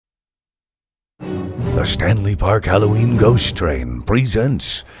The Stanley Park Halloween Ghost Train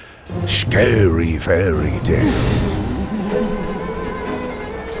presents Scary Fairy Tales.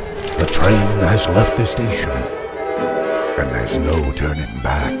 The train has left the station, and there's no turning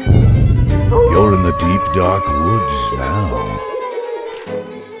back. You're in the deep, dark woods now.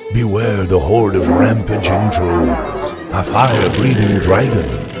 Beware the horde of rampaging trolls, a fire-breathing dragon,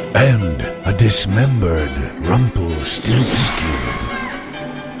 and a dismembered Rumpelstiltskin.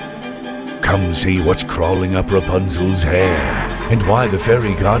 Come see what's crawling up Rapunzel's hair, and why the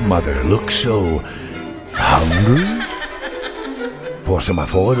fairy godmother looks so hungry? For some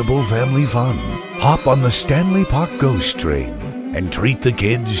affordable family fun, hop on the Stanley Park Ghost Train and treat the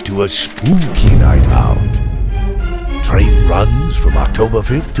kids to a spooky night out. Train runs from October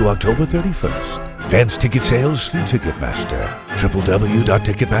 5th to October 31st. Advance ticket sales through Ticketmaster.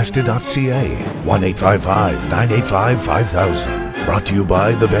 www.ticketmaster.ca. 1-855-985-5000. Brought to you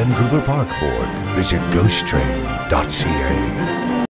by the Vancouver Park Board. Visit ghosttrain.ca.